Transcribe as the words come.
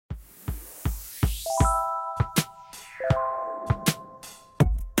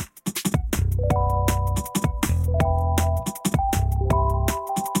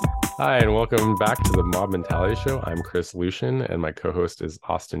Hi, and welcome back to the Mob Mentality Show. I'm Chris Lucian, and my co-host is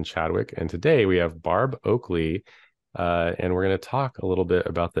Austin Chadwick. And today we have Barb Oakley, and we're going to talk a little bit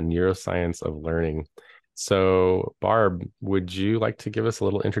about the neuroscience of learning. So, Barb, would you like to give us a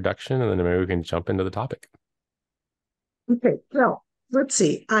little introduction, and then maybe we can jump into the topic? Okay, well, let's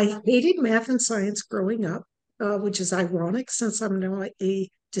see. I hated math and science growing up, which is ironic since I'm now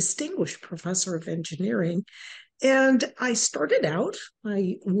a distinguished professor of engineering. And I started out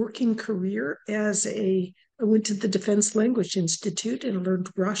my working career I went to the Defense Language Institute and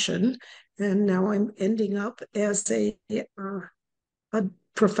learned Russian. And now I'm ending up as a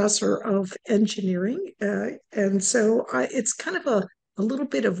professor of engineering. It's kind of a little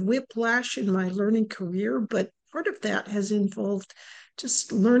bit of whiplash in my learning career, but part of that has involved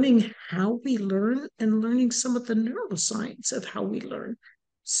just learning how we learn and learning some of the neuroscience of how we learn.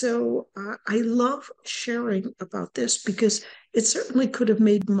 I love sharing about this because it certainly could have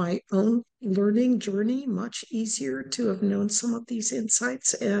made my own learning journey much easier to have known some of these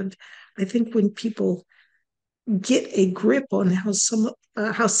insights. And I think when people get a grip on how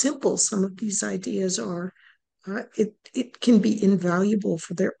simple some of these ideas are, it can be invaluable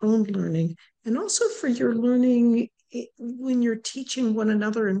for their own learning and also for your learning when you're teaching one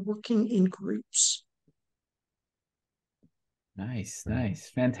another and working in groups. Right. Nice.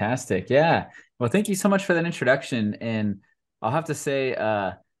 Fantastic. Yeah. Well, thank you so much for that introduction. And I'll have to say,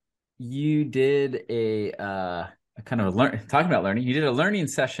 you did a kind of talking about learning, you did a learning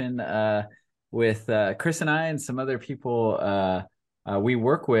session with Chris and I and some other people we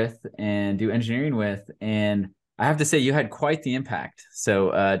work with and do engineering with. And I have to say, you had quite the impact.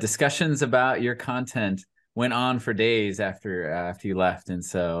 So discussions about your content went on for days after you left. And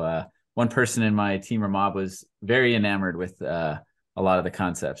so one person in my team or mob was very enamored with a lot of the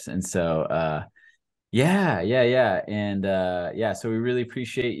concepts. And so yeah. And yeah, so we really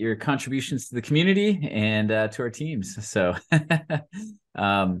appreciate your contributions to the community and to our teams. So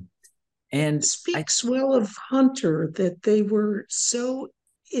um and I Speaks well of Hunter that they were so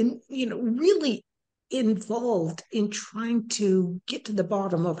really involved in trying to get to the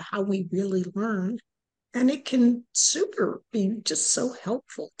bottom of how we really learn. And it can super be just so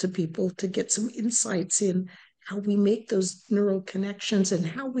helpful to people to get some insights in how we make those neural connections and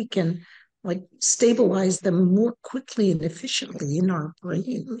how we can like stabilize them more quickly and efficiently in our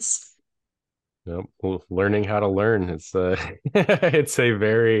brains. Yep. Well, learning how to learn, it's it's a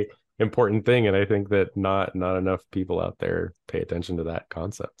very important thing, and I think that not enough people out there pay attention to that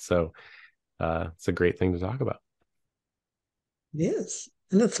concept. So, it's a great thing to talk about. It is.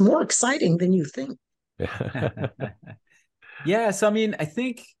 And it's more exciting than you think. yeah, so I mean, I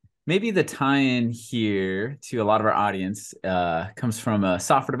think maybe the tie-in here to a lot of our audience comes from a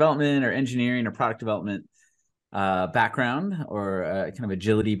software development or engineering or product development background or kind of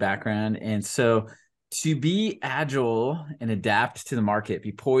agility background. And so to be agile and adapt to the market,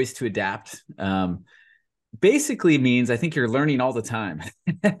 be poised to adapt, basically means I think you're learning all the time.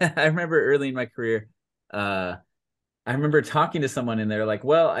 I remember early in my career, I remember talking to someone and they're like,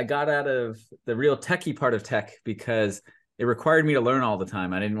 well, I got out of the real techie part of tech because it required me to learn all the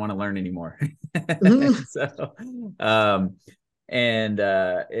time. I didn't want to learn anymore. Mhm. so, um,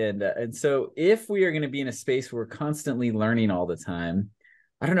 and so if we are going to be in a space where we're constantly learning all the time,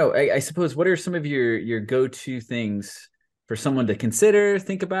 I don't know. I suppose what are some of your go-to things for someone to consider,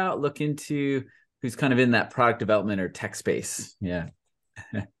 think about, look into, who's kind of in that product development or tech space? Yeah.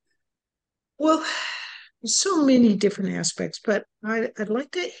 Well, so many different aspects, but I'd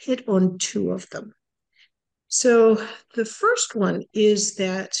like to hit on two of them. So the first one is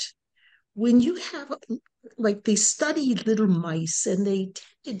that when you have like they study little mice and they tend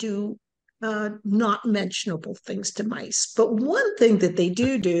to do not mentionable things to mice. But one thing that they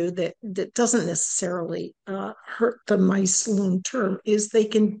do that doesn't necessarily hurt the mice long term is they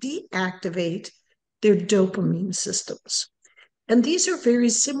can deactivate their dopamine systems. And these are very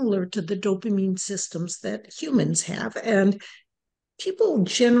similar to the dopamine systems that humans have. And people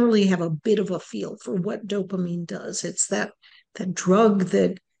generally have a bit of a feel for what dopamine does. It's that drug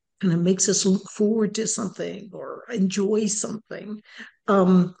that kind of makes us look forward to something or enjoy something.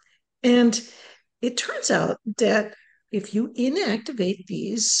 Um, and it turns out that if you inactivate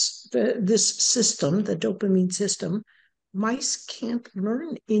this system, the dopamine system, mice can't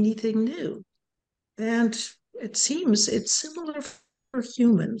learn anything new. And it seems it's similar for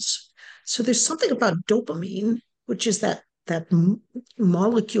humans. So there's something about dopamine, which is that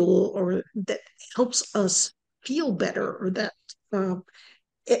molecule or that helps us feel better or uh,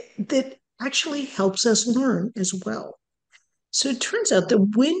 that actually helps us learn as well. So it turns out that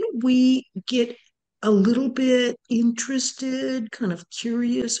when we get a little bit interested, kind of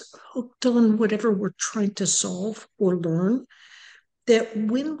curious, hooked on whatever we're trying to solve or learn, that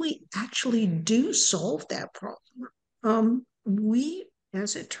when we actually do solve that problem, we,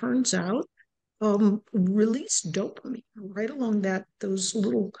 as it turns out, release dopamine right along those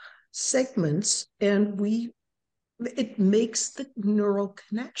little segments, and it makes the neural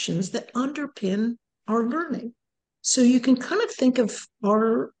connections that underpin our learning. So you can kind of think of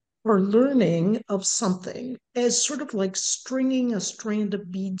our learning of something as sort of like stringing a strand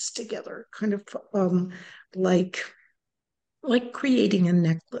of beads together, kind of like creating a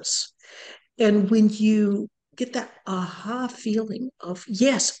necklace. And when you get that aha feeling of,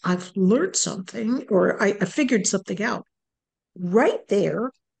 yes, I've learned something, or I figured something out, right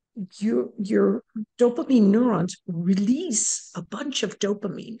there, your dopamine neurons release a bunch of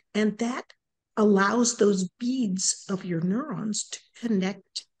dopamine, and that allows those beads of your neurons to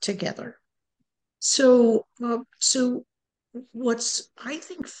connect together. So what's I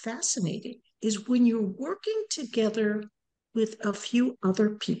think fascinating is when you're working together with a few other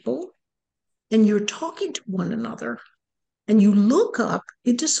people and you're talking to one another and you look up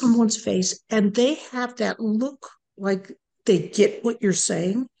into someone's face and they have that look like they get what you're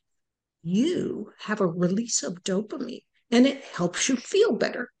saying, you have a release of dopamine and it helps you feel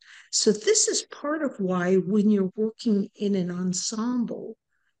better. So, this is part of why when you're working in an ensemble,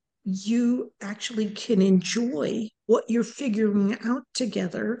 you actually can enjoy what you're figuring out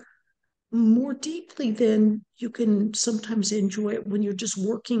together more deeply than you can sometimes enjoy it when you're just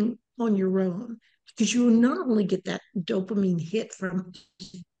working on your own. Because you not only get that dopamine hit from,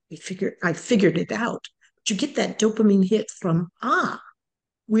 I figured it out, but you get that dopamine hit from,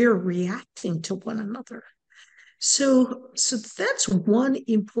 we're reacting to one another. So that's one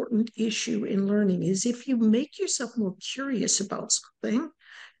important issue in learning is if you make yourself more curious about something,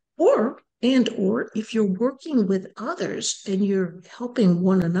 or if you're working with others and you're helping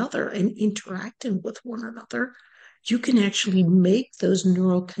one another and interacting with one another, you can actually make those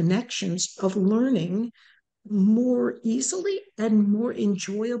neural connections of learning more easily and more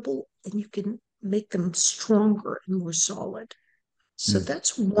enjoyable, and you can make them stronger and more solid. So Mm.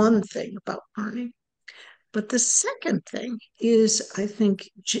 that's one thing about learning. But the second thing is, I think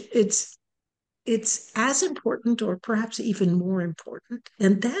it's as important, or perhaps even more important,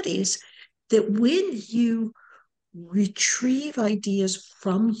 and that is that when you retrieve ideas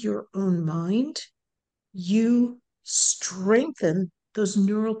from your own mind, you strengthen those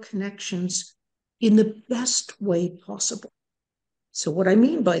neural connections in the best way possible. So, what I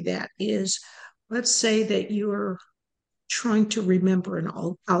mean by that is, let's say that you're trying to remember an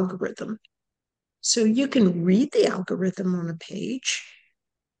algorithm. So, you can read the algorithm on a page,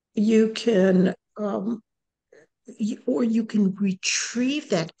 you can, or you can retrieve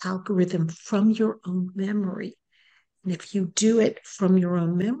that algorithm from your own memory. And if you do it from your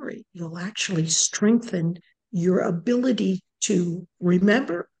own memory, you'll actually strengthen your ability to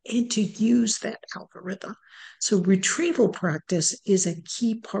remember and to use that algorithm. So, retrieval practice is a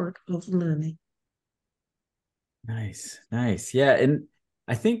key part of learning. Nice, nice. Yeah. And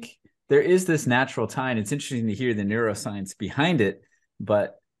I think there is this natural tie, and it's interesting to hear the neuroscience behind it.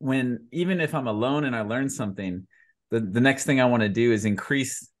 But even if I'm alone and I learn something, the next thing I want to do is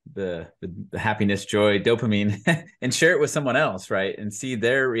increase the happiness, joy, dopamine, and share it with someone else, right? And see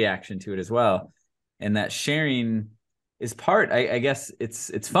their reaction to it as well. And that sharing is part, I guess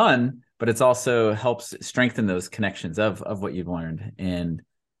it's fun, but it's also helps strengthen those connections of what you've learned. And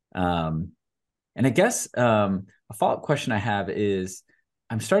I guess a follow-up question I have is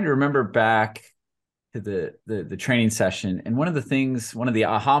I'm starting to remember back to the training session. And one of the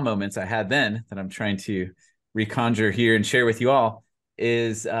aha moments I had then that I'm trying to reconjure here and share with you all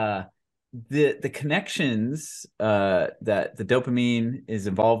is the connections that the dopamine is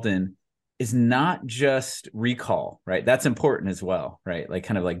involved in is not just recall, right? That's important as well, right? Like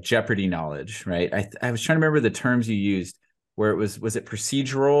kind of like Jeopardy knowledge, right? I was trying to remember the terms you used where was it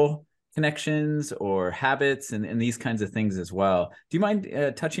procedural connections or habits and these kinds of things as well. Do you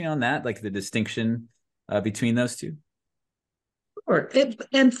mind touching on that, like the distinction between those two? Sure.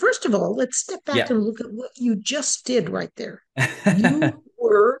 And first of all, let's step back Yeah. and look at what you just did right there. You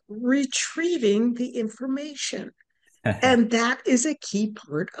were retrieving the information. And that is a key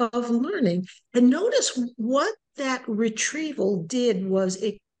part of learning. And notice what that retrieval did was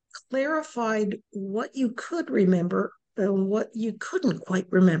it clarified what you could remember and what you couldn't quite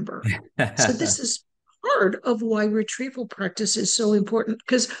remember. So this is part of why retrieval practice is so important.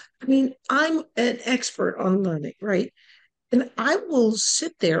 Because I mean, I'm an expert on learning, right? And I will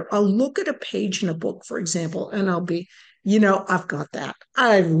sit there, I'll look at a page in a book, for example, and I'll be, I've got that.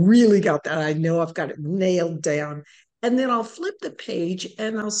 I've really got that. I know I've got it nailed down. And then I'll flip the page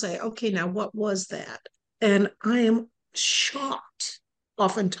and I'll say, okay, now what was that? And I am shocked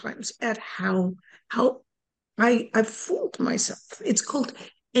oftentimes at how I've fooled myself. It's called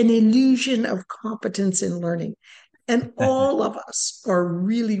an illusion of competence in learning. And all of us are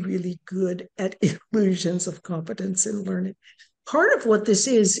really, really good at illusions of competence in learning. Part of what this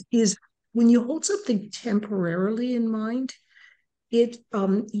is when you hold something temporarily in mind,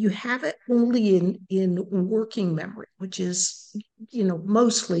 you have it only in working memory, which is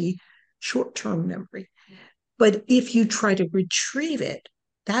mostly short-term memory. But if you try to retrieve it,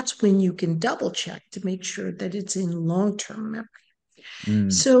 that's when you can double check to make sure that it's in long-term memory.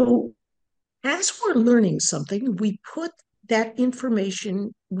 Mm. So as we're learning something, we put that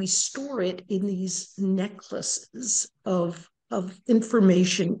information, we store it in these necklaces of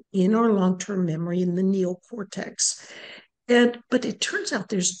information in our long-term memory in the neocortex. But it turns out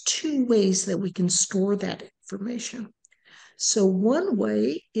there's two ways that we can store that information. So one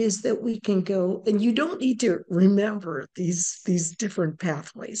way is that we can go, and you don't need to remember these different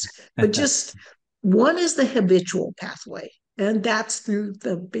pathways, but just one is the habitual pathway, and that's through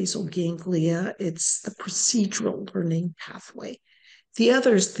the basal ganglia. It's the procedural learning pathway. The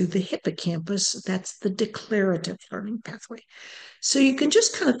other is through the hippocampus. That's the declarative learning pathway. So you can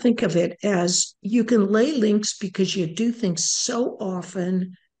just kind of think of it as you can lay links because you do things so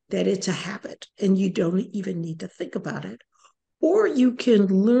often that it's a habit and you don't even need to think about it. Or you can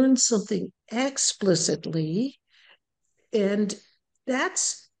learn something explicitly, and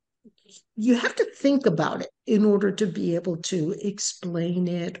that's you have to think about it in order to be able to explain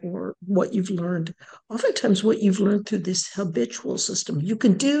it or what you've learned. Oftentimes, what you've learned through this habitual system, you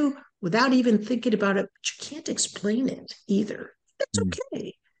can do without even thinking about it, but you can't explain it either. That's Mm.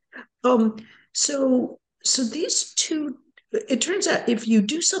 okay. Um, so these two, it turns out if you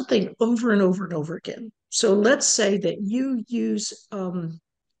do something over and over and over again, so let's say that you use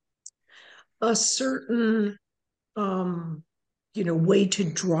a certain way to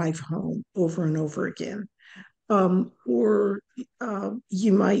drive home over and over again. Or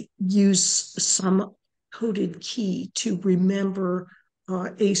you might use some coded key to remember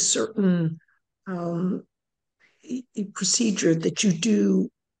a certain um, a procedure that you do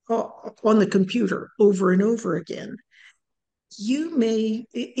on the computer over and over again. You may,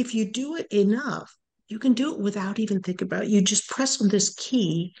 if you do it enough, you can do it without even thinking about it. You just press on this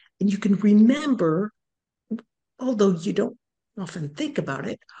key and you can remember, although you don't often think about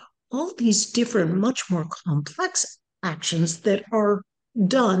it, all these different, much more complex actions that are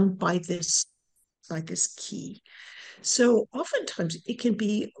done by this key. So oftentimes it can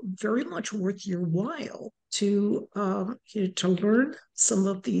be very much worth your while to learn some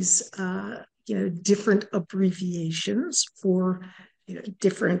of these different abbreviations for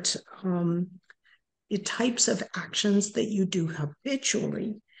different types of actions that you do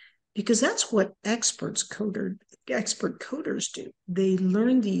habitually, because that's what expert coders do. They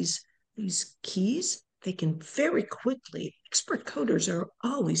learn these keys. They can very quickly. Expert coders are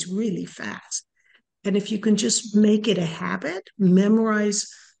always really fast, and if you can just make it a habit,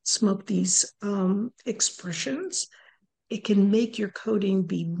 memorize some of these expressions, it can make your coding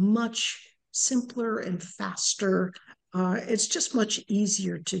be much simpler and faster. It's just much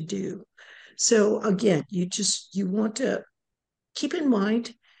easier to do. So again, you want to keep in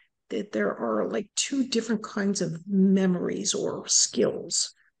mind that there are like two different kinds of memories or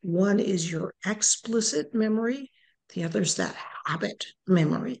skills. One is your explicit memory, the other is that habit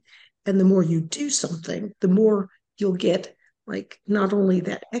memory. And the more you do something, the more you'll get like not only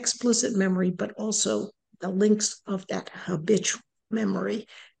that explicit memory, but also the links of that habitual memory.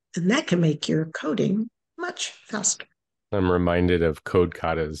 And that can make your coding much faster. I'm reminded of code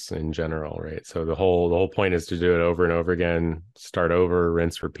katas in general, right? So the whole point is to do it over and over again, start over,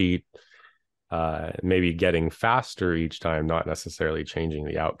 rinse, repeat. Maybe getting faster each time, not necessarily changing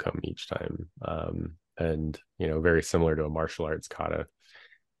the outcome each time. And very similar to a martial arts kata.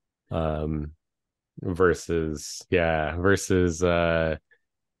 Versus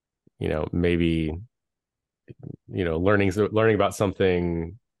maybe learning about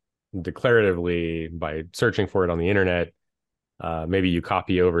something declaratively by searching for it on the internet. Maybe you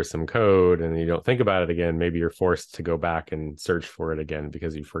copy over some code and you don't think about it again. Maybe you're forced to go back and search for it again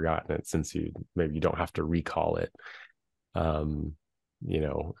because you've forgotten it, since maybe you don't have to recall it.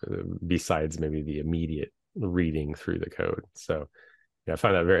 Besides maybe the immediate reading through the code. So yeah, I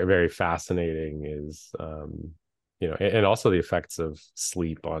find that very, very fascinating, is and also the effects of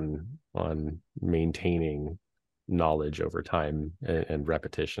sleep on maintaining knowledge over time and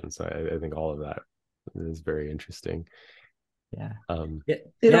repetition. So I think all of that is very interesting. Yeah. Um,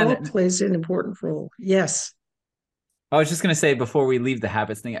 It Yeah. all plays an important role. Yes. I was just going to say before we leave the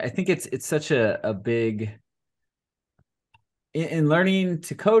habits thing, I think it's such a big in learning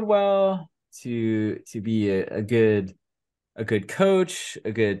to code well, to be a good coach,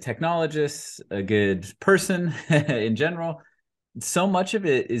 a good technologist, a good person in general. So much of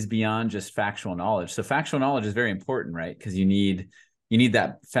it is beyond just factual knowledge. So factual knowledge is very important, right? Because you need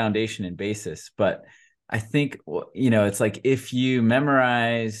that foundation and basis. But I think, it's like if you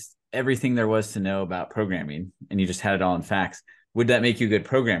memorized everything there was to know about programming and you just had it all in facts, would that make you a good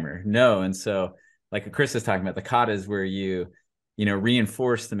programmer? No. And so, like Chris is talking about, the kata is where you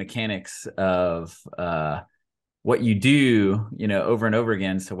reinforce the mechanics of what you do, over and over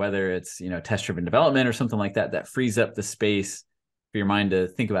again. So whether it's, test-driven development or something like that, that frees up the space for your mind to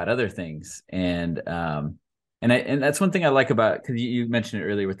think about other things. And that's one thing I like about, because you mentioned it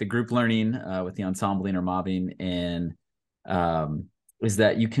earlier with the group learning, with the ensembling or mobbing, and is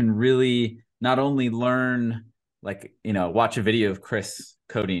that you can really not only learn, like, watch a video of Chris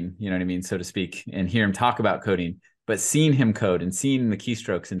coding, you know what I mean, so to speak, and hear him talk about coding, but seeing him code and seeing the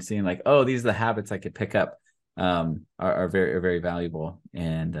keystrokes and seeing like, oh, these are the habits I could pick up, are very valuable.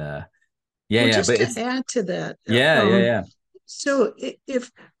 And Well, yeah, just but to it's add to that, yeah. so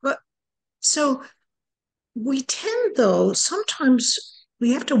if but so we tend, though, sometimes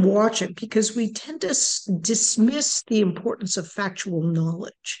we have to watch it because we tend to dismiss the importance of factual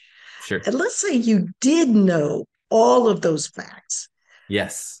knowledge. Sure. And let's say you did know all of those facts.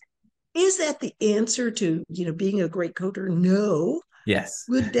 Yes. Is that the answer to, being a great coder? No. Yes.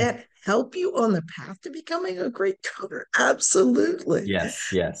 Would that help you on the path to becoming a great coder? Absolutely.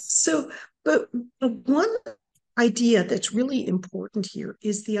 Yes. So, but one idea that's really important here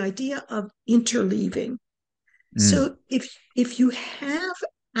is the idea of interleaving. Mm. So if you have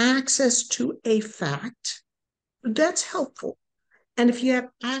access to a fact, that's helpful. And if you have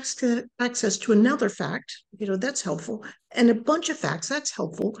access to another fact, that's helpful. And a bunch of facts, that's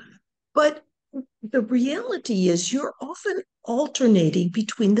helpful. But the reality is you're often alternating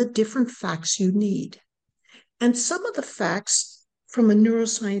between the different facts you need. And some of the facts from a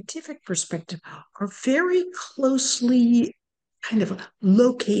neuroscientific perspective are very closely kind of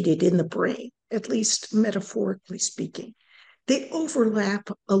located in the brain, at least metaphorically speaking. They overlap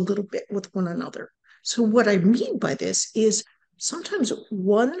a little bit with one another. So, what I mean by this is sometimes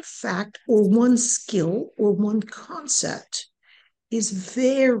one fact or one skill or one concept is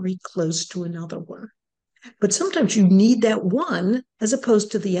very close to another one. But sometimes you need that one as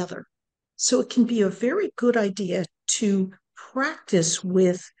opposed to the other. So it can be a very good idea to practice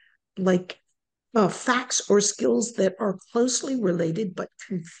with like facts or skills that are closely related but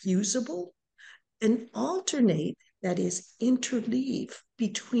confusable, and alternate, that is, interleave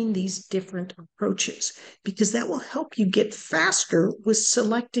between these different approaches, because that will help you get faster with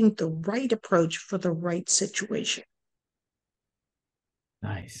selecting the right approach for the right situation.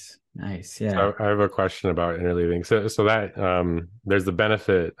 Nice. So Yeah. I have a question about interleaving. So that there's the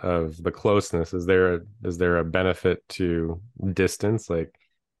benefit of the closeness. Is there a benefit to distance? Like,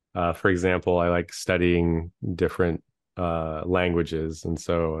 for example, I like studying different languages, and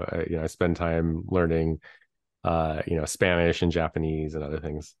so I spend time learning Spanish and Japanese and other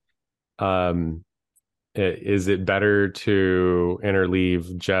things. Um, is it better to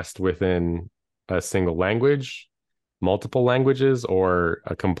interleave just within a single language, multiple languages, or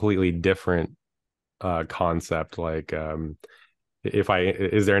a completely different concept? Like, if I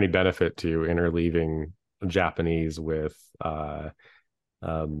is there any benefit to interleaving Japanese with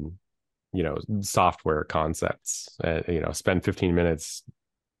um, software concepts? Spend 15 minutes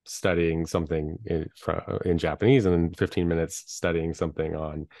studying something in Japanese, and then 15 minutes studying something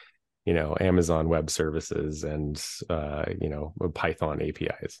on Amazon Web Services and Python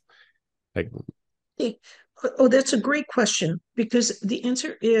APIs. Like, Oh, that's a great question, because the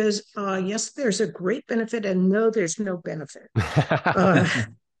answer is yes, there's a great benefit, and no, there's no benefit. Uh,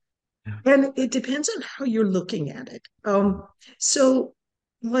 and it depends on how you're looking at it. So,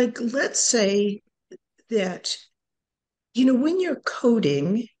 like, let's say that, when you're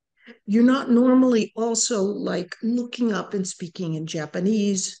coding, you're not normally also like looking up and speaking in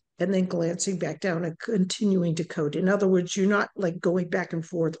Japanese and then glancing back down and continuing to code. In other words, you're not like going back and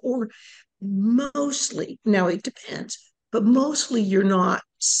forth, or mostly, now it depends, but mostly you're not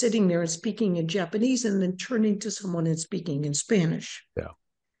sitting there and speaking in Japanese and then turning to someone and speaking in Spanish. yeah.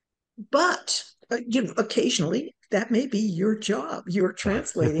 But occasionally, that may be your job. You're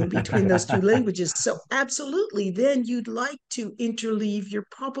translating between those two languages. So absolutely, then you'd like to interleave. You're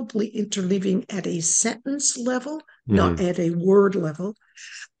probably interleaving at a sentence level, not Hmm. at a word level.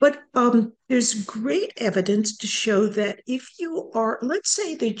 But there's great evidence to show that if you are, let's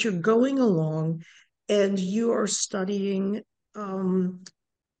say that you're going along and you are studying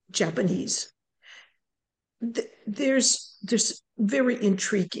Japanese, there's very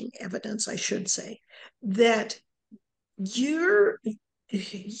intriguing evidence, I should say, that you're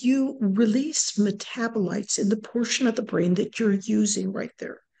you release metabolites in the portion of the brain that you're using right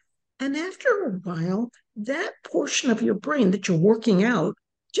there. And after a while, that portion of your brain that you're working out,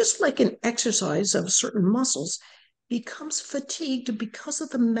 just like an exercise of certain muscles, becomes fatigued because of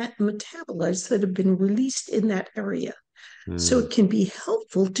the metabolites that have been released in that area. So Hmm. it can be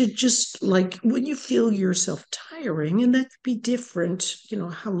helpful to just like when you feel yourself tiring, and that could be different,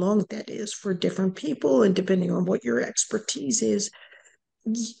 how long that is for different people, and depending on what your expertise is,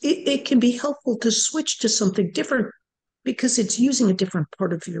 it can be helpful to switch to something different because it's using a different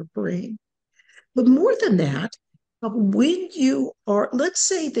part of your brain. But more than that, when you are, let's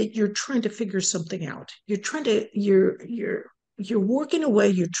say that you're trying to figure something out, you're working away,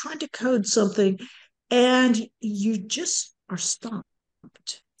 you're trying to code something, and you just are stumped.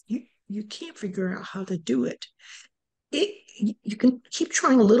 You can't figure out how to do it. You can keep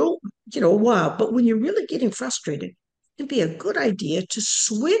trying a little, a while, but when you're really getting frustrated, it can be a good idea to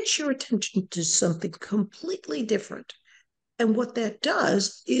switch your attention to something completely different. And what that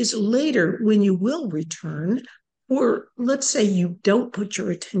does is later, when you will return, or let's say you don't put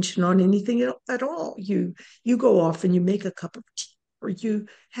your attention on anything at all, you go off and you make a cup of tea, or you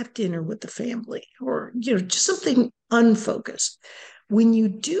have dinner with the family, or just something unfocused. When you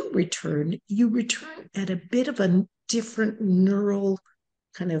do return, you return at a bit of a different neural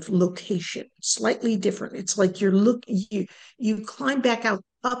kind of location, slightly different. It's like you climb back out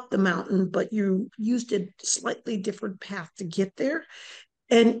up the mountain, but you used a slightly different path to get there.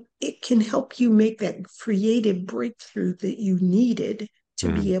 And it can help you make that creative breakthrough that you needed to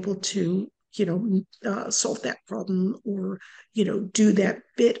Hmm. be able to, solve that problem, or, do that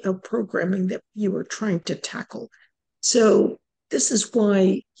bit of programming that you were trying to tackle. So this is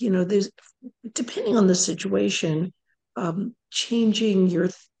why, there's, depending on the situation, changing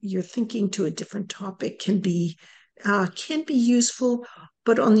your thinking to a different topic can be useful.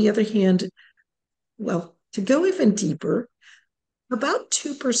 But on the other hand, well, to go even deeper, about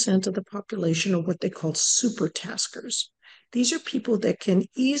 2% of the population are what they call super taskers. These are people that can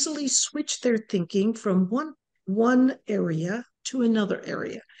easily switch their thinking from one area to another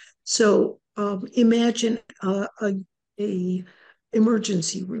area. So imagine a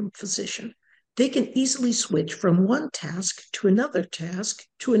emergency room physician. They can easily switch from one task to another task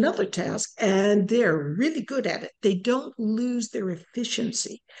to another task, and they're really good at it. They don't lose their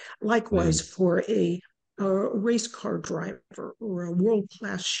efficiency. Likewise, Hmm. for a race car driver or a world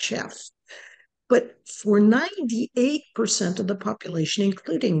class chef. But for 98% of the population,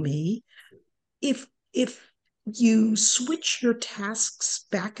 including me, if you switch your tasks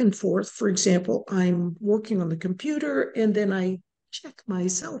back and forth, for example, I'm working on the computer and then I check my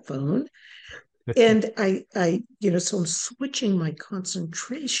cell phone, and so I'm switching my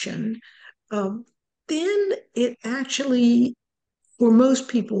concentration. Um, then it actually, for most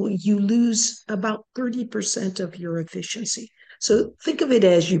people, you lose about 30% of your efficiency. So think of it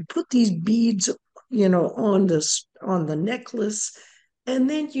as you put these beads, on the necklace, and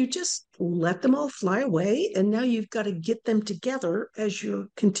then you just let them all fly away. And now you've got to get them together as you're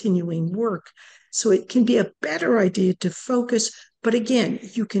continuing work. So it can be a better idea to focus. But again,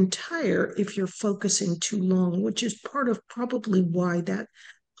 you can tire if you're focusing too long, which is part of probably why that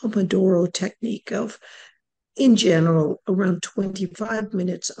Pomodoro technique of, in general, around 25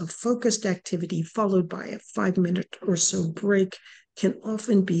 minutes of focused activity followed by a 5 minute or so break can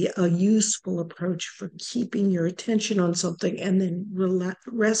often be a useful approach for keeping your attention on something and then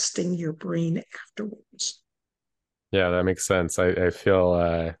resting your brain afterwards. Yeah, that makes sense. I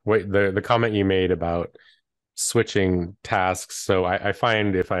feel wait, the comment you made about switching tasks. So I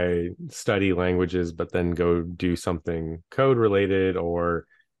find if I study languages but then go do something code related, or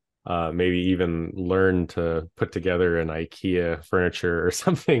maybe even learn to put together an IKEA furniture or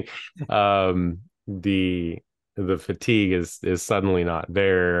something, um, the the fatigue is suddenly not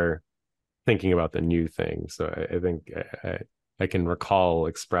there thinking about the new thing. So I think I can recall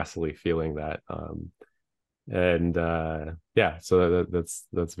expressly feeling that. And yeah, so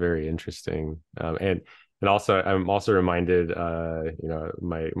that's very interesting. And also I'm also reminded,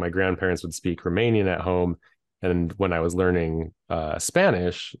 my grandparents would speak Romanian at home, And when I was learning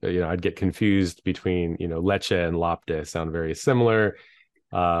Spanish, I'd get confused between, leche and lapte sound very similar.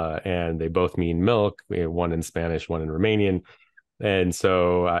 And they both mean milk, one in Spanish, one in Romanian. And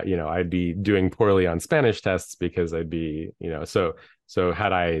so, I'd be doing poorly on Spanish tests because I'd be, so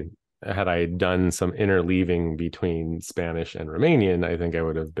had I done some interleaving between Spanish and Romanian, I think I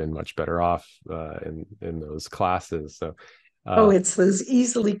would have been much better off in those classes. So, Oh, uh, it's those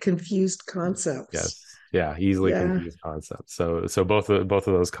easily confused concepts. yes, yeah, easily Yeah. confused concepts. So both of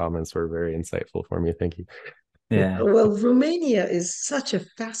those comments were very insightful for me. Thank you. Yeah. Well, Romania is such a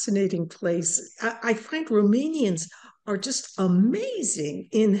fascinating place. I find Romanians are just amazing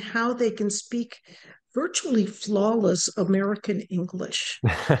in how they can speak virtually flawless American English.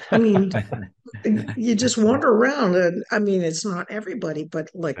 I mean, you just wander around, and I mean, it's not everybody, but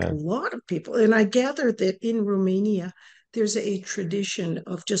like a Yeah, lot of people. And I gather that in Romania, there's a tradition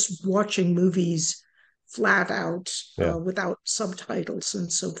of just watching movies flat out yeah. without subtitles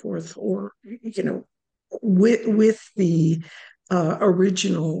and so forth, or with the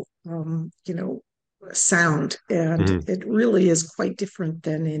original sound, and Mhm. it really is quite different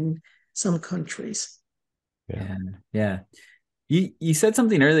than in some countries. Yeah. Yeah. Yeah. You said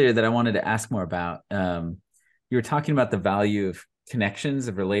something earlier that I wanted to ask more about. You were talking about the value of connections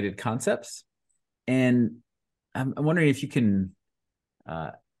of related concepts, and I'm wondering if you can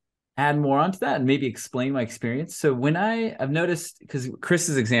uh, add more onto that and maybe explain my experience. So when I've noticed, because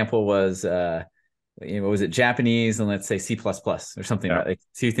Chris's example was what was it, Japanese and let's say C++ or something, Yeah. right? Like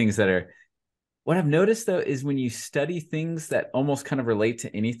two things that are. What I've noticed though is when you study things that almost kind of relate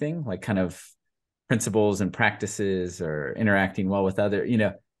to anything, like kind of principles and practices or interacting well with other,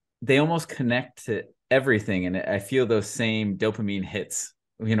 they almost connect to everything. And I feel those same dopamine hits,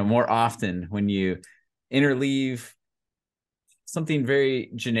 more often when you interleave something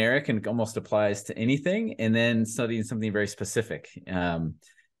very generic and almost applies to anything, and then studying something very specific.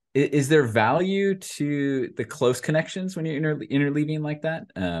 Is there value to the close connections when you're interleaving like that?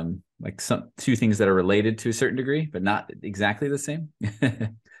 Like some two things that are related to a certain degree, but not exactly the same.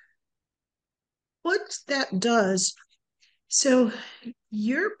 What that does, so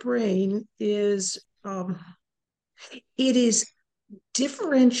your brain is it is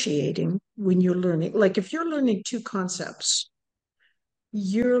differentiating when you're learning. Like if you're learning two concepts,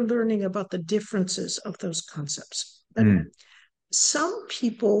 you're learning about the differences of those concepts. And Mm, some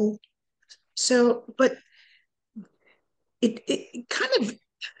people, but it kind of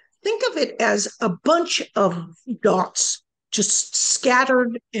think of it as a bunch of dots just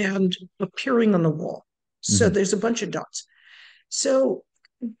scattered and appearing on the wall. So mm-hmm, there's a bunch of dots. So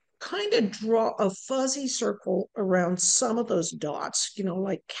kind of draw a fuzzy circle around some of those dots,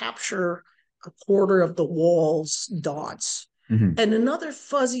 like capture a quarter of the wall's dots, mm-hmm. and another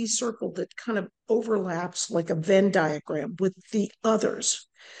fuzzy circle that kind of overlaps like a Venn diagram with the others.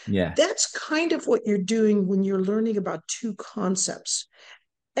 Yeah. That's kind of what you're doing when you're learning about two concepts.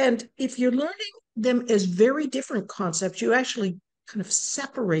 And if you're learning them as very different concepts, you actually kind of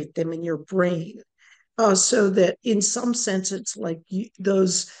separate them in your brain, so that in some sense it's like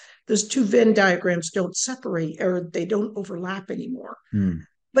those two Venn diagrams don't separate or they don't overlap anymore. Mm,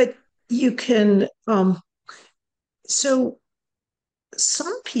 But you can so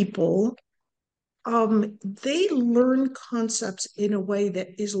some people they learn concepts in a way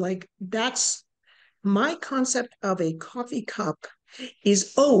that is like that's my concept of a coffee cup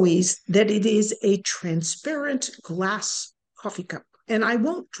is always that it is a transparent glass coffee cup. And I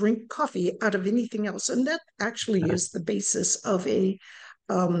won't drink coffee out of anything else. And that actually is the basis of a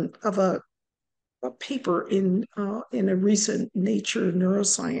paper in a recent Nature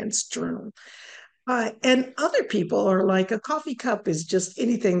Neuroscience journal. And other people are like a coffee cup is just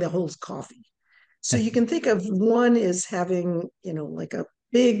anything that holds coffee. So you can think of one as having, like a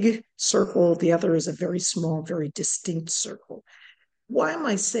big circle, the other is a very small, very distinct circle. Why am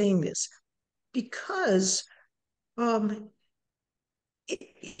I saying this? Because um,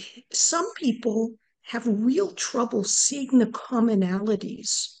 some people have real trouble seeing the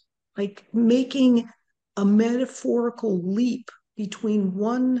commonalities, like making a metaphorical leap between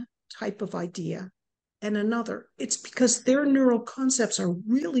one type of idea and another. It's because their neural concepts are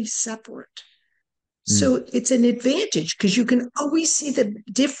really separate. mm, So it's an advantage because you can always see the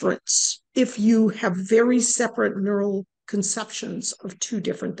difference if you have very separate neural conceptions of two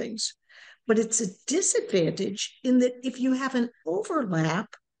different things. But it's a disadvantage in that if you have an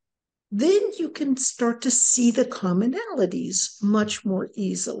overlap, then you can start to see the commonalities much more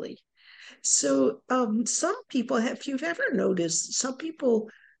easily. So some people, if you've ever noticed, some people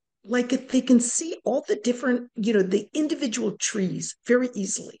like it, they can see all the different, the individual trees very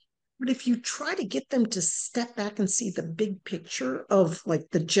easily. But if you try to get them to step back and see the big picture of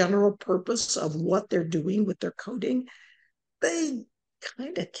like the general purpose of what they're doing with their coding, they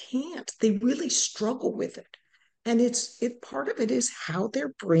kind of can't. They really struggle with it. And part of it is how their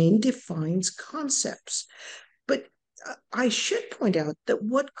brain defines concepts. But I should point out that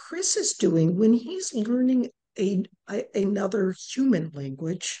what Chris is doing when he's learning another human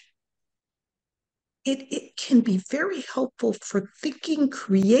language, it can be very helpful for thinking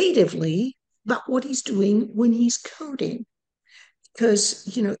creatively about what he's doing when he's coding. Because,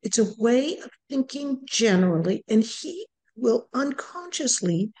 it's a way of thinking generally, and he will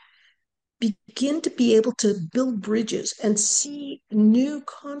unconsciously begin to be able to build bridges and see new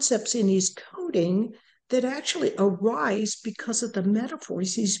concepts in his coding that actually arise because of the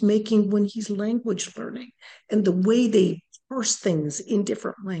metaphors he's making when he's language learning and the way they parse things in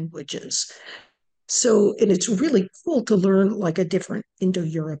different languages. So, and it's really cool to learn like a different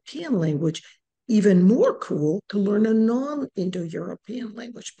Indo-European language, even more cool to learn a non-Indo-European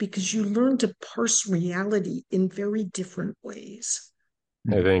language because you learn to parse reality in very different ways.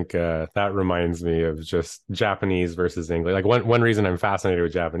 I think that reminds me of just Japanese versus English. Like one reason I'm fascinated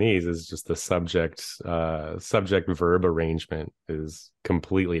with Japanese is just the subject verb arrangement is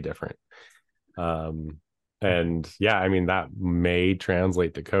completely different. And yeah, I mean that may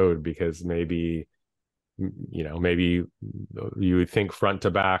translate to code because maybe you would think front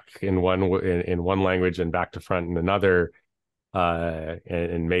to back in one language and back to front in another,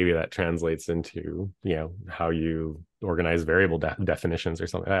 and maybe that translates into how you organize variable definitions or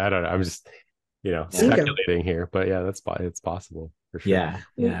something. I don't know. I'm just speculating here, but yeah, it's possible for sure.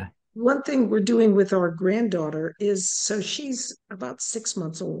 Yeah. One thing we're doing with our granddaughter is, so she's about 6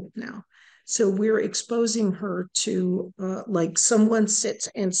 months old now. So we're exposing her to like someone sits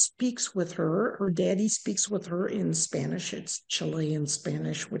and speaks with her. Her daddy speaks with her in Spanish. It's Chilean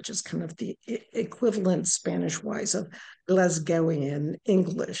Spanish, which is kind of the equivalent Spanish-wise of Glasgowian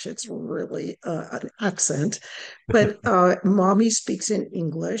English. It's really an accent. But mommy speaks in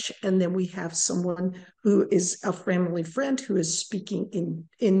English, and then we have someone who is a family friend who is speaking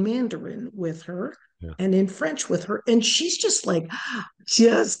in Mandarin with her. Yeah. And in French with her. And she's just like,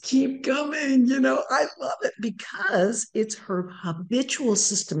 just keep coming. I love it because it's her habitual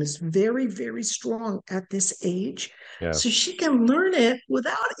system is very, very strong at this age. Yeah. So she can learn it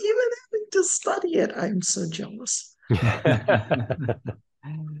without even having to study it. I'm so jealous.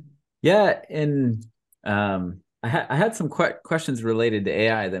 Yeah. And I had some questions related to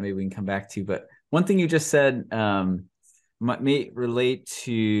AI that maybe we can come back to. But one thing you just said may relate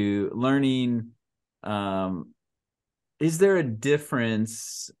to learning. Is there a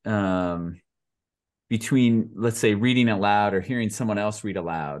difference between, let's say, reading aloud or hearing someone else read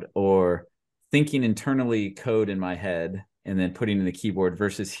aloud, or thinking internally code in my head and then putting in the keyboard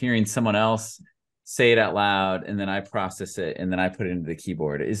versus hearing someone else say it out loud and then I process it and then I put it into the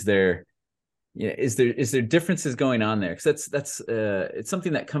keyboard? Is there differences going on there? Because that's it's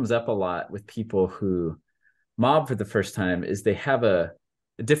something that comes up a lot with people who mob for the first time, is they have a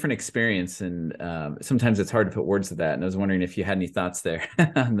different experience, and sometimes it's hard to put words to that. And I was wondering if you had any thoughts there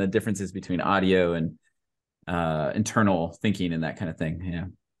on the differences between audio and internal thinking and that kind of thing. Yeah.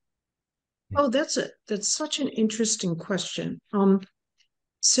 Oh, that's such an interesting question.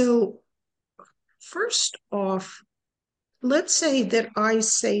 So first off, let's say that I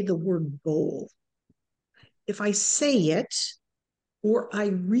say the word bowl. If I say it, or I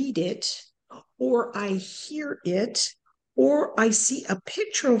read it, or I hear it, or I see a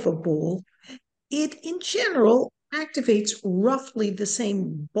picture of a bowl, it in general activates roughly the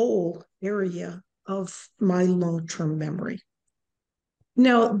same bowl area of my long-term memory.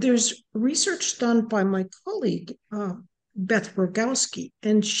 Now, there's research done by my colleague, Beth Rogowski,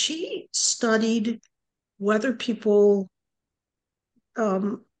 and she studied whether people,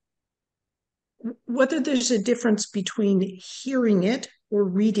 whether there's a difference between hearing it or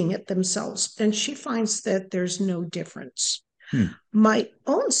reading it themselves. And she finds that there's no difference. My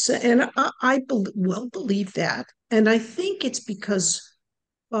own, and I believe that. And I think it's because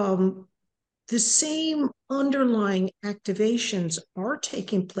the same underlying activations are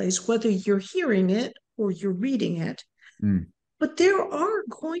taking place, whether you're hearing it or you're reading it. But there are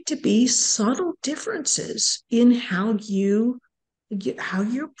going to be subtle differences in how you're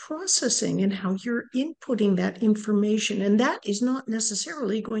processing and how you're inputting that information. And that is not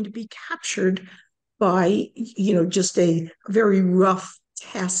necessarily going to be captured by, just a very rough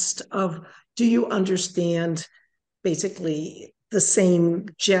test of, do you understand basically the same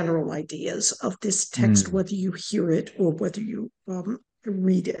general ideas of this text, whether you hear it or whether you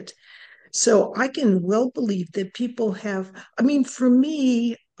read it. So I can well believe that people have, for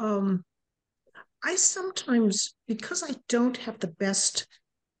me, I sometimes, because I don't have the best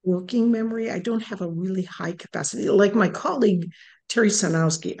working memory, I don't have a really high capacity. Like my colleague, Terry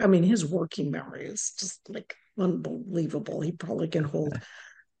Sanowski, I mean, his working memory is just like unbelievable. He probably can hold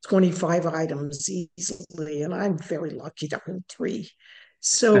 25 items easily, and I'm very lucky to hold three.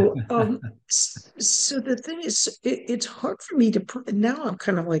 So, so the thing is, it's hard for me to, now I'm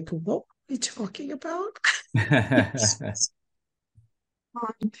kind of like, what are we talking about?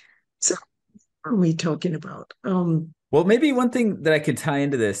 So what are we talking about? Well, maybe one thing that I could tie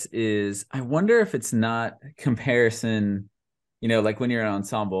into this is I wonder if it's not comparison, like when you're an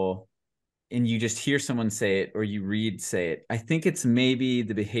ensemble and you just hear someone say it or you read say it. I think it's maybe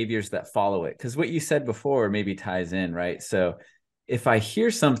the behaviors that follow it. Because what you said before maybe ties in, right? So if I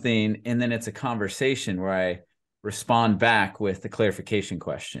hear something and then it's a conversation where I respond back with a clarification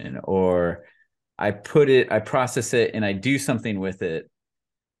question, or I process it and I do something with it,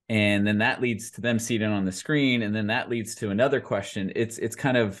 and then that leads to them seeing it on the screen, and then that leads to another question. It's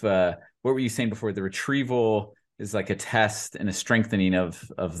kind of what were you saying before? The retrieval is like a test and a strengthening of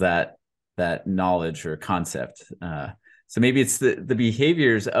that knowledge or concept. So maybe it's the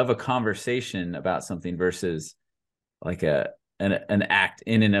behaviors of a conversation about something versus like an act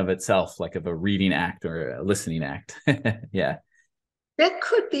in and of itself, like of a reading act or a listening act. Yeah. That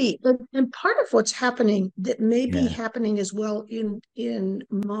could be, and part of what's happening that may be Yeah. happening as well in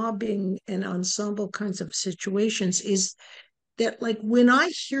mobbing and ensemble kinds of situations is that, like, when I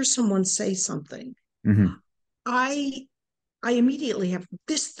hear someone say something, Mm-hmm. I I immediately have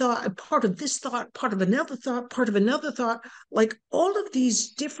this thought, a part of this thought, part of another thought, part of another thought, like all of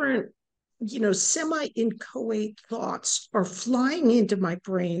these different, semi-inchoate thoughts are flying into my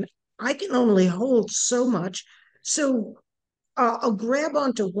brain. I can only hold so much. So I'll grab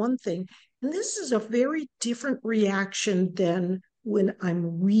onto one thing. And this is a very different reaction than when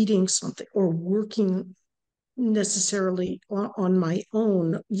I'm reading something or working necessarily on my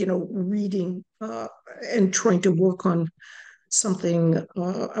own, reading and trying to work on something,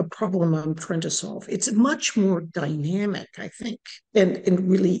 a problem I'm trying to solve. It's much more dynamic, I think, and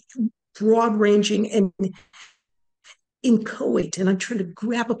really broad ranging and inchoate. And I'm trying to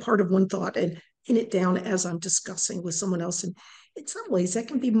grab a part of one thought and pin it down as I'm discussing with someone else. And in some ways, that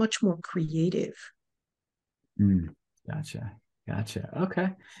can be much more creative. Mm, gotcha. Gotcha. Okay.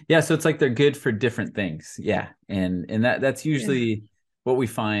 Yeah. So it's like they're good for different things. Yeah. And that's Yeah. usually what we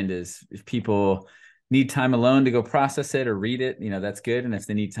find is if people need time alone to go process it or read it, that's good. And if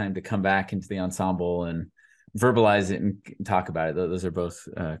they need time to come back into the ensemble and verbalize it and talk about it, those are both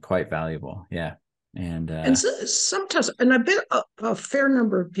quite valuable. Yeah. And And so, sometimes, and I bet a fair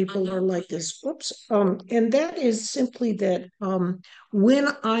number of people are like this. Whoops. And that is simply that when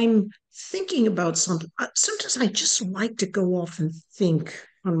I'm thinking about something, sometimes I just like to go off and think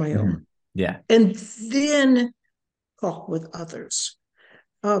on my own, mhm. Yeah. and then talk with others.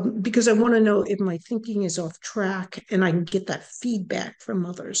 Because I want to know if my thinking is off track and I can get that feedback from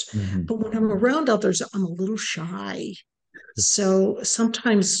others. Mhm. But when I'm around others, I'm a little shy. So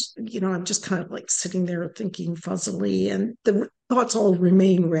sometimes, I'm just kind of like sitting there thinking fuzzily, and the thoughts all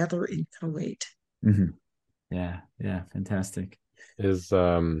remain rather inchoate. Mhm. Yeah. Yeah. Fantastic. Is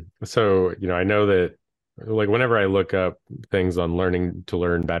so I know that, like, whenever I look up things on learning to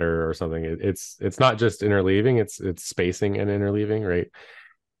learn better or something, it's not just interleaving, it's spacing and interleaving, right?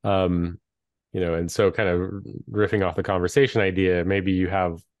 um and so kind of riffing off the conversation idea, maybe you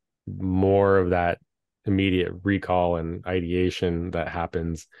have more of that immediate recall and ideation that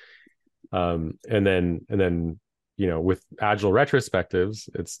happens. And then with agile retrospectives,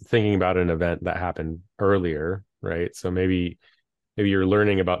 it's thinking about an event that happened earlier, right? So maybe you're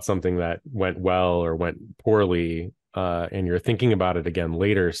learning about something that went well or went poorly, and you're thinking about it again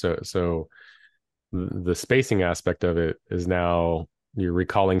later. So the spacing aspect of it is now you're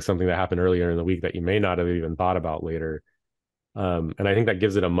recalling something that happened earlier in the week that you may not have even thought about later. And I think that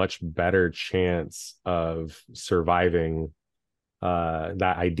gives it a much better chance of surviving,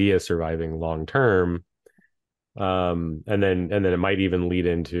 that idea surviving long term. And then it might even lead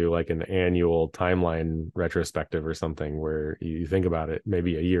into like an annual timeline retrospective or something where you think about it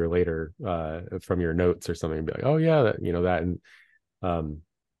maybe a year later, from your notes or something, and be like, oh yeah, that. And um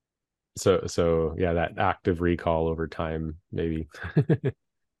so yeah, that active recall over time, maybe.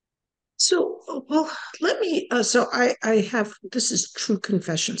 So, well, let me. So I have. This is true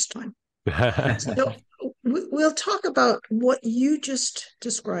confessions time. So we'll talk about what you just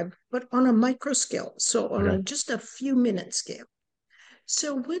described, but on a micro scale. So on Okay. just a few minute scale.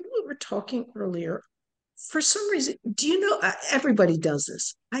 So when we were talking earlier, for some reason, do you know, everybody does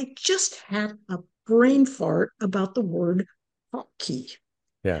this. I just had a brain fart about the word hotkey.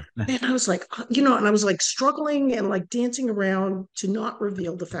 Yeah. And I was like, and I was like struggling and like dancing around to not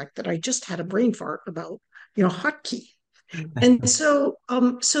reveal the fact that I just had a brain fart about, hotkey. And so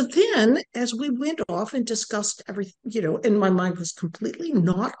then as we went off and discussed everything, and my mind was completely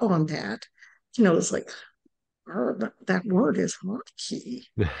not on that, it's like, that word is hotkey.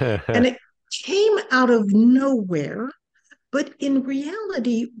 And it came out of nowhere. But in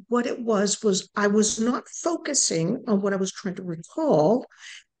reality, what it was I was not focusing on what I was trying to recall.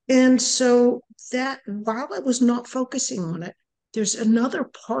 And so that while I was not focusing on it, there's another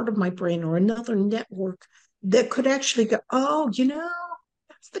part of my brain or another network that could actually go, oh,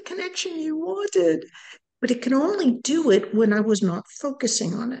 that's the connection you wanted. But it can only do it when I was not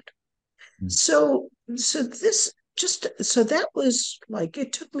focusing on it. So, so that was like,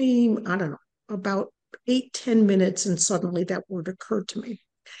 it took me, I don't know, about 8, 10 minutes, and suddenly that word occurred to me.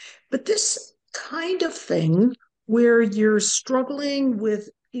 But this kind of thing where you're struggling with,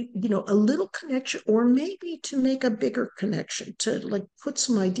 a little connection, or maybe to make a bigger connection, to like put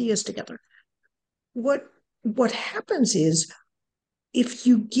some ideas together. What what happens is if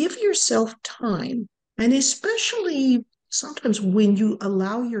you give yourself time, and especially sometimes when you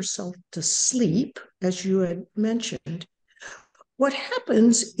allow yourself to sleep, as you had mentioned, what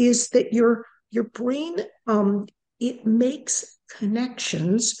happens is that your brain it makes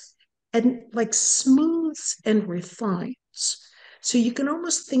connections and like smooths and refines. So you can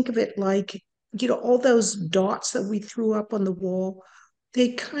almost think of it like, all those dots that we threw up on the wall, they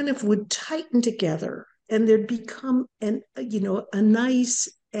kind of would tighten together and there'd become a nice,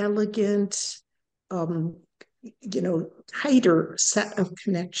 elegant, um, tighter set of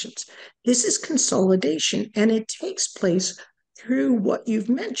connections. This is consolidation, and it takes place through what you've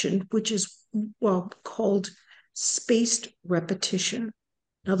mentioned, which is, well, called spaced repetition.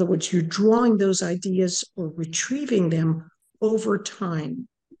 In other words, you're drawing those ideas or retrieving them over time,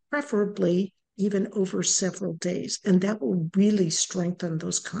 preferably even over several days. And that will really strengthen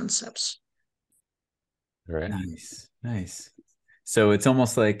those concepts. All right. Nice, nice. So it's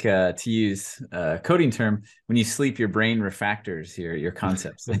almost like to use a coding term, when you sleep, your brain refactors your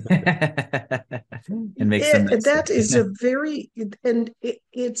concepts and makes them nicer. That is a very, and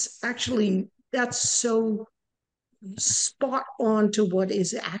it's actually, that's so spot on to what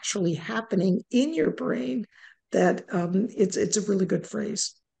is actually happening in your brain that it's a really good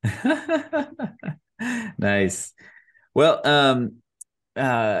phrase. Nice. Well,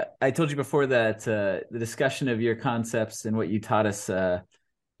 I told you before that the discussion of your concepts and what you taught us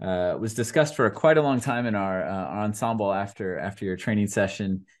was discussed for quite a long time in our ensemble after your training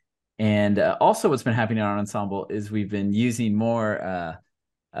session. And also what's been happening in our ensemble is we've been using more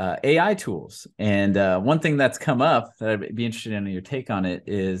AI tools. And one thing that's come up that I'd be interested in your take on it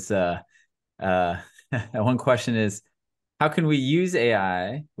is one question is, how can we use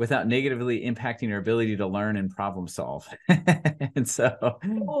AI without negatively impacting our ability to learn and problem solve? And so, do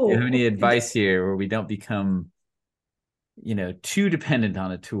you have any advice here where we don't become, too dependent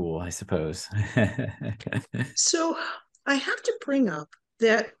on a tool, I suppose? So I have to bring up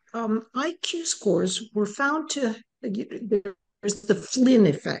that IQ scores were found to, there's the Flynn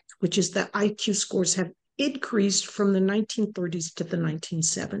effect, which is that IQ scores have increased from the 1930s to the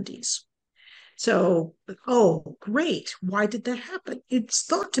 1970s. So, oh, great. Why did that happen? It's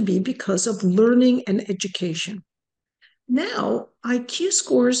thought to be because of learning and education. Now, IQ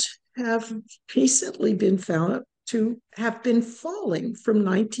scores have recently been found to have been falling from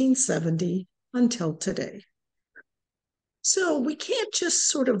 1970 until today. So we can't just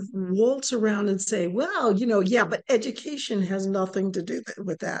sort of waltz around and say, well, yeah, but education has nothing to do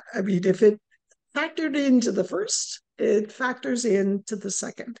with that. I mean, if it factored into the first, it factors into the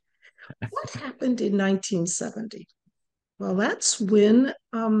second. What happened in 1970? Well, that's when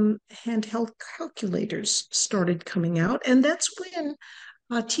handheld calculators started coming out. And that's when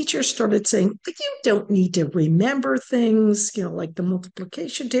teachers started saying, but you don't need to remember things, like the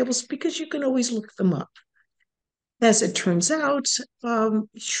multiplication tables, because you can always look them up. As it turns out,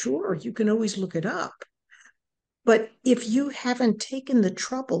 sure, you can always look it up. But if you haven't taken the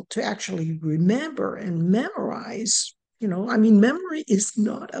trouble to actually remember and memorize, I mean, memory is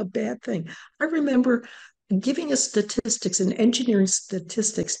not a bad thing. I remember giving a statistics, an engineering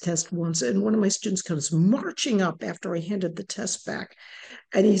statistics test once, and one of my students comes marching up after I handed the test back,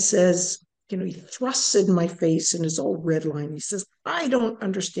 and he says, he thrusts in my face in his old red line. He says, I don't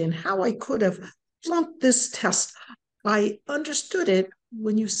understand how I could have flunked this test. I understood it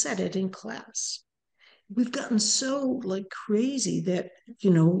when you said it in class. We've gotten so like crazy that,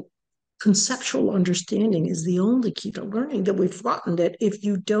 conceptual understanding is the only key to learning, that we've forgotten that if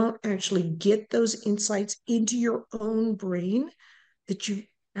you don't actually get those insights into your own brain, that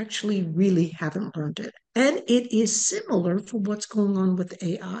actually really haven't learned it. And it is similar for what's going on with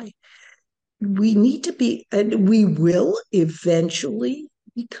AI. We need to be, and we will eventually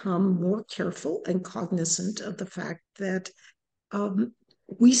become more careful and cognizant of the fact that um,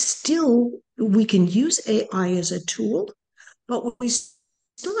 we can use AI as a tool, but we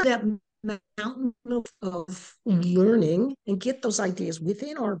still have that mountain of learning and get those ideas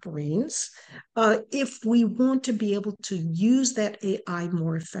within our brains if we want to be able to use that AI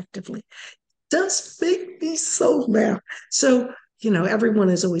more effectively. Does make me so laugh. So, everyone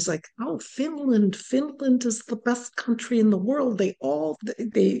is always like, "Oh, Finland is the best country in the world. They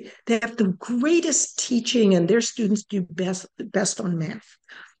have the greatest teaching, and their students do best on math."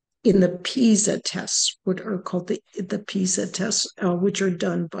 In the PISA tests, what are called the PISA tests, which are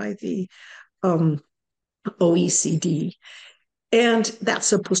done by the um, OECD. And that's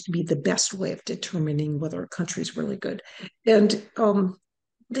supposed to be the best way of determining whether a country is really good. And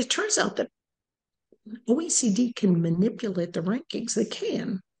it turns out that OECD can manipulate the rankings. They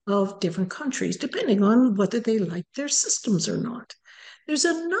can of different countries, depending on whether they like their systems or not. There's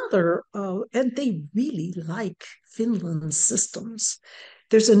another, and they really like Finland's systems.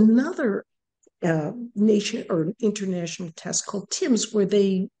 There's another nation or international test called TIMS, where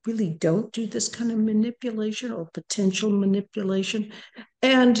they really don't do this kind of manipulation or potential manipulation.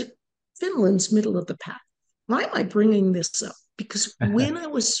 And Finland's middle of the pack. Why am I bringing this up? Because when I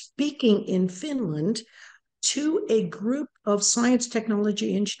was speaking in Finland to a group of science,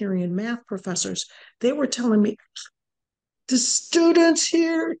 technology, engineering, and math professors, they were telling me the students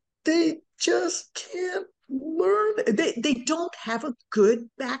here, they just can't learn. They don't have a good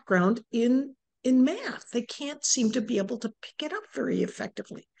background in math. They can't seem to be able to pick it up very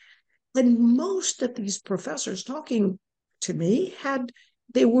effectively. And most of these professors talking to me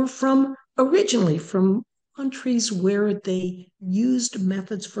they were originally from countries where they used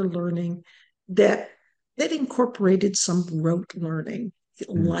methods for learning that incorporated some rote learning,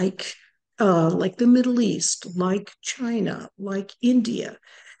 like the Middle East, like China, like India.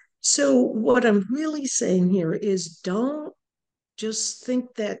 So what I'm really saying here is don't just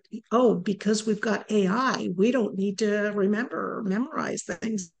think that, oh, because we've got AI, we don't need to remember or memorize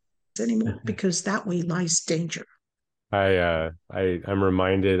things anymore, because that way lies danger. I'm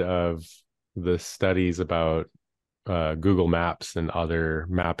reminded of the studies about Google Maps and other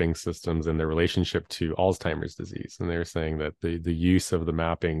mapping systems and their relationship to Alzheimer's disease. And they're saying that the use of the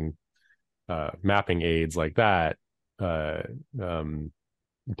mapping aids like that uh, um,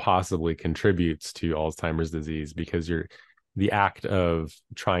 possibly contributes to Alzheimer's disease, because the act of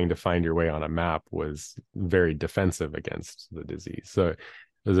trying to find your way on a map was very defensive against the disease. So it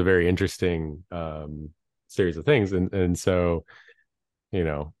was a very interesting series of things. And so,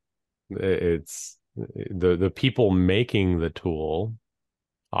 it's the people making the tool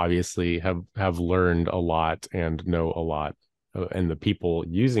obviously have learned a lot and know a lot, and the people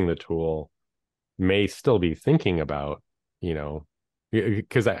using the tool may still be thinking about,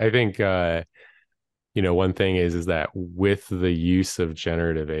 because I think one thing is that with the use of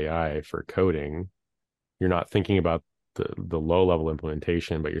generative AI for coding, you're not thinking about the low level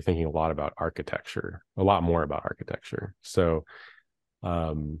implementation, but you're thinking a lot about architecture, a lot more about architecture.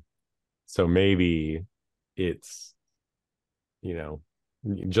 Um, so maybe it's,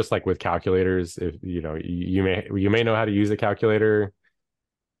 just like with calculators, if you may know how to use a calculator,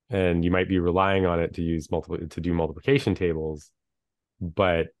 and you might be relying on it to do multiplication tables,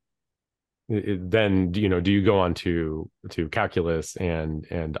 but then do you go on to calculus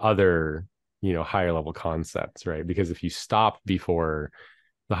and other higher level concepts, right? Because if you stop before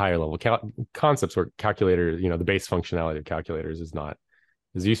the higher level concepts, or calculator, the base functionality of calculators is not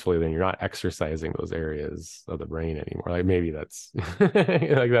as useful, then you're not exercising those areas of the brain anymore. Like, maybe that's like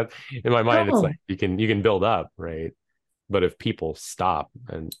that in my mind. It's like you can build up, right? But if people stop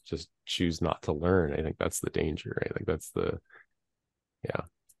and just choose not to learn, I think that's the danger, right? Like that's yeah.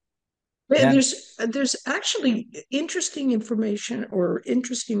 Yeah. There's actually interesting information or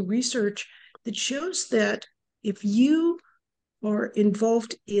interesting research that shows that if you are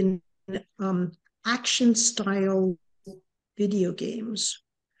involved in action style video games,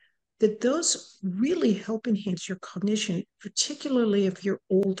 that those really help enhance your cognition, particularly if you're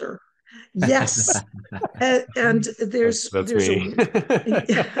older. Yes. And That's there's me.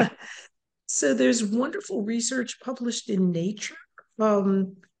 so there's wonderful research published in Nature by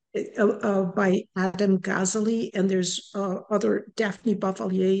Adam Ghazali, and there's other, Daphne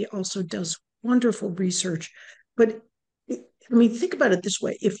Bavelier also does wonderful research. But I mean, think about it this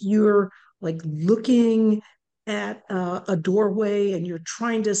way: if you're like looking at a doorway and you're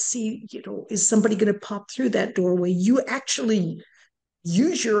trying to see, is somebody going to pop through that doorway? You actually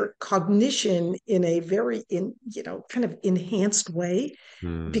use your cognition in a very kind of enhanced way,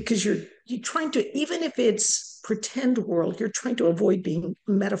 Hmm. because you're trying to, even if it's pretend world, you're trying to avoid being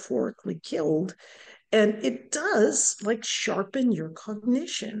metaphorically killed, and it does like sharpen your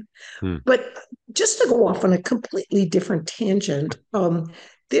cognition. Hmm. But just to go off on a completely different tangent,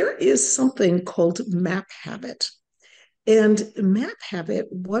 there is something called map habit. And map habit,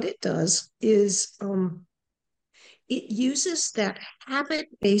 what it does is it uses that habit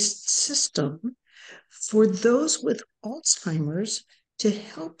based system for those with Alzheimer's to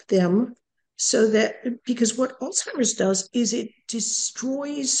help them, so that, because what Alzheimer's does is it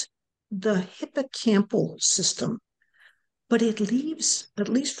destroys the hippocampal system, but it leaves, at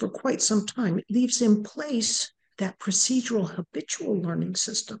least for quite some time, it leaves in place that procedural habitual learning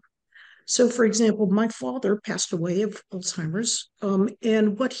system. So, for example, my father passed away of Alzheimer's,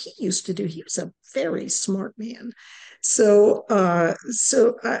 and what he used to do, he was a very smart man. So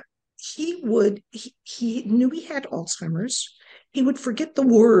he knew he had Alzheimer's. He would forget the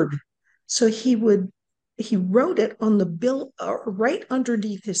word, so he wrote it on the bill right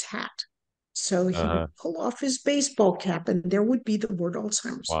underneath his hat. So he would Uh-huh. pull off his baseball cap, and there would be the word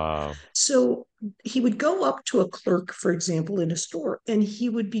Alzheimer's. Wow. So he would go up to a clerk, for example, in a store, and he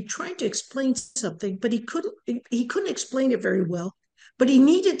would be trying to explain something, but he couldn't explain it very well. But he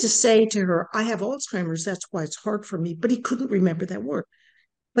needed to say to her, "I have Alzheimer's, that's why it's hard for me." But he couldn't remember that word.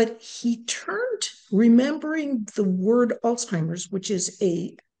 But he turned remembering the word Alzheimer's, which is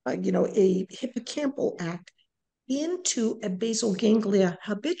a hippocampal act, into a basal ganglia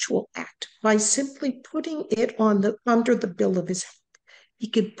habitual act by simply putting it on the under the bill of his head. He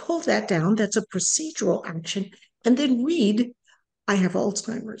could pull that down. That's a procedural action, and then read, "I have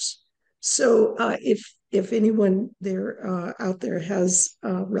Alzheimer's." So if anyone there out there has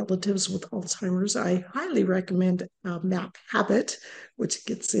relatives with Alzheimer's, I highly recommend Map Habit, which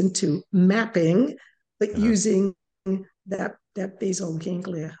gets into mapping, but Uh-huh. using that basal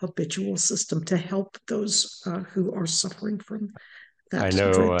ganglia habitual system to help those who are suffering from I that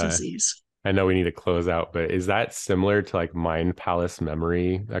know dread disease. I know we need to close out, but is that similar to like mind palace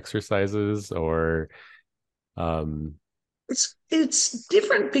memory exercises or um It's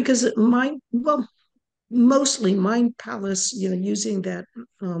different because mostly Mind Palace, using that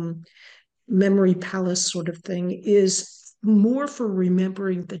um, memory palace sort of thing, is more for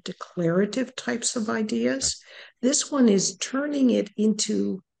remembering the declarative types of ideas. This one is turning it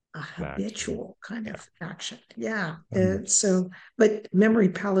into a an action? habitual kind Yeah. of action. Yeah. Mhm. But memory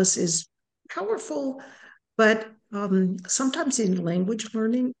palace is powerful, but sometimes in language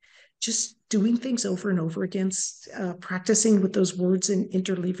learning, just doing things over and over again, practicing with those words and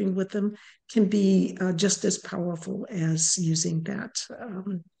interleaving with them can be just as powerful as using that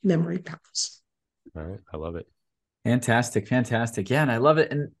memory palace. All right. I love it. Fantastic, fantastic. Yeah, and I love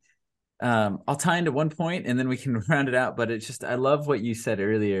it. And I'll tie into one point and then we can round it out. But it's just I love what you said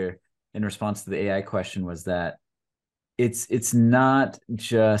earlier in response to the AI question, was that it's not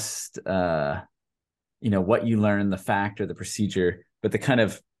just what you learn, the fact or the procedure, but the kind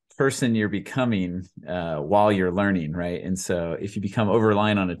of person you're becoming while you're learning, right? And so if you become over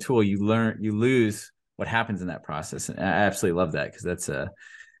reliant on a tool, you lose what happens in that process. And I absolutely love that, because that's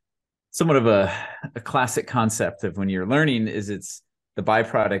somewhat of a classic concept of when you're learning, is it's the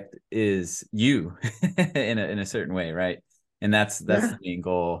byproduct is you in a certain way, right? And that's Yeah. the main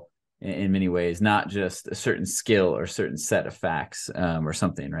goal in many ways, not just a certain skill or certain set of facts or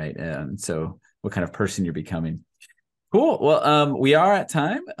something, right? And so what kind of person you're becoming. Cool. Well, we are at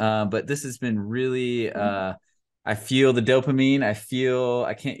time, but this has been really I feel the dopamine.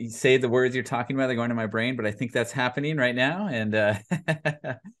 I can't say the words you're talking about. They're going to my brain, but I think that's happening right now. And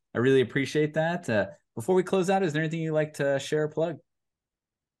I really appreciate that. Before we close out, is there anything you'd like to share or plug?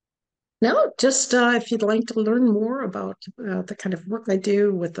 No, just if you'd like to learn more about the kind of work I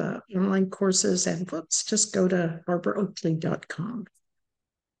do with online courses and books, just go to barbaraoakley.com.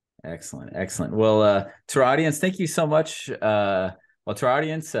 Excellent. Excellent. Well, to our audience, thank you so much. Well, to our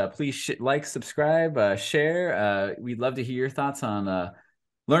audience, please like, subscribe, share. We'd love to hear your thoughts on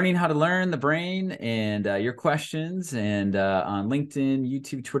learning how to learn the brain, and your questions, and on LinkedIn,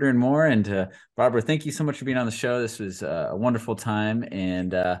 YouTube, Twitter, and more. And Barbara, thank you so much for being on the show. This was a wonderful time.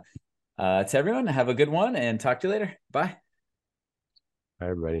 And to everyone, have a good one and talk to you later. Bye. Hi,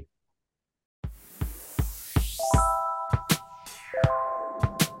 everybody.